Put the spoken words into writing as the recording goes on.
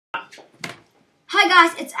Hi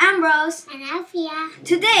guys, it's Ambrose and Althea.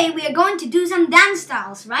 Today we are going to do some dance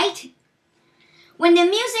styles, right? When the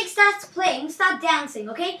music starts playing, start dancing,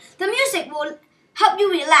 okay? The music will help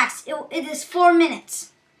you relax. It is 4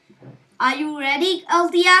 minutes. Are you ready,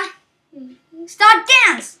 Althea? Start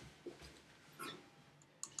dance!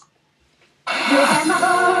 You'll find my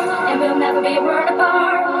heart, and we'll never be a word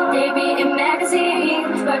apart. Maybe in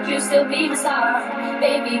magazines, but you'll still be my star.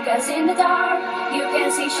 Baby, cause in the dark, you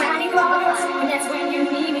can see shiny cars. And that's when you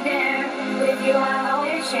need me there. With you I'll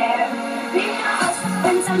always share. Because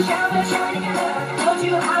when the sun shines, we'll shine together. Told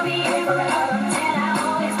you I'll be here forever. Said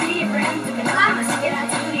I'll always be your friend. Took the time to stick it out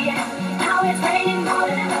to the end. Now it's raining more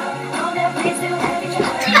than ever. Oh, that we still have each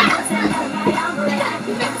other. Stand under my umbrella.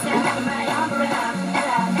 Stand under my umbrella.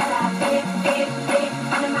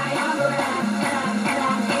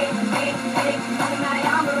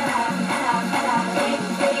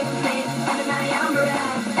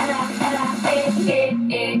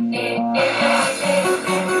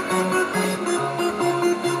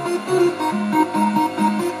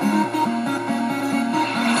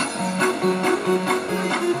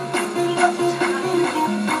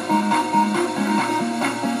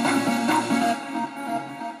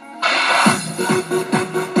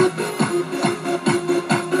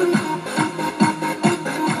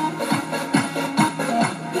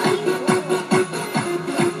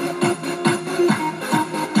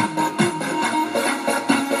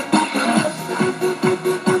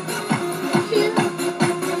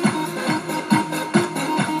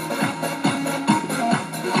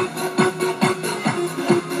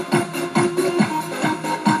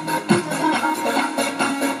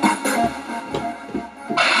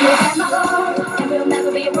 And we'll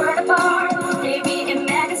never be a word apart. Maybe in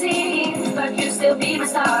magazines, but you'll still be my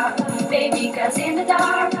star. Baby, cause in the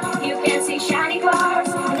dark, you can see shiny cars.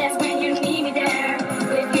 And that's when you need me there.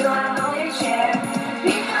 With you I'll always share.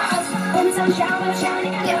 Because when the sun shines, we'll shine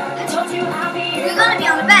together. I told you I'll be here. You're gonna be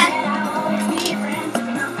on the bed. And I'll always be your friend.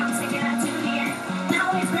 I'm sticking out to the end.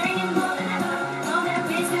 Now it's raining more than ever. Know that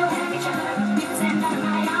we still have each other. You can stand under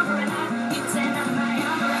my umbrella. You can stand under my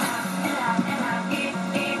umbrella.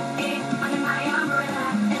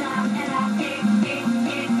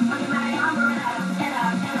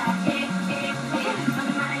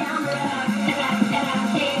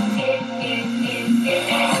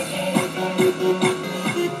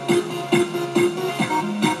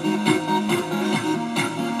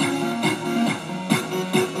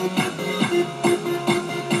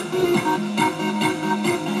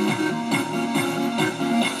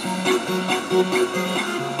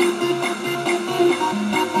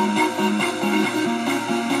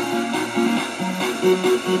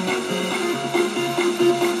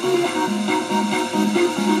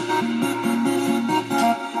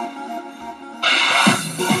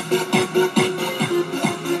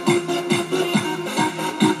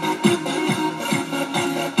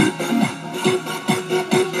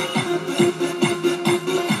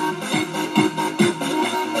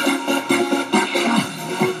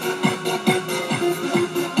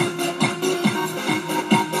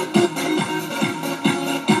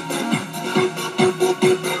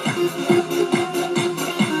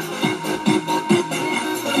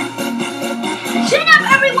 Chin up,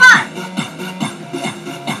 everyone!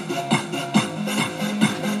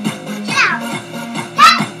 Chin up.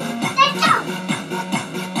 Hey, let's go.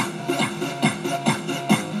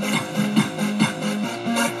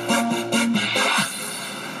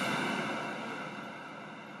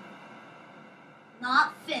 Not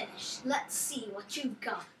finished. Let's see what you've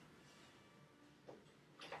got.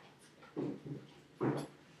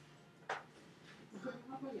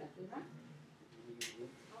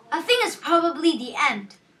 I think it's probably the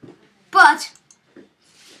end. But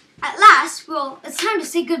at last, it's time to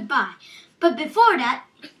say goodbye. But before that,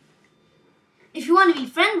 if you want to be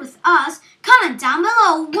friends with us, comment down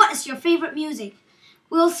below what is your favorite music.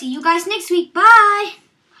 We'll see you guys next week. Bye!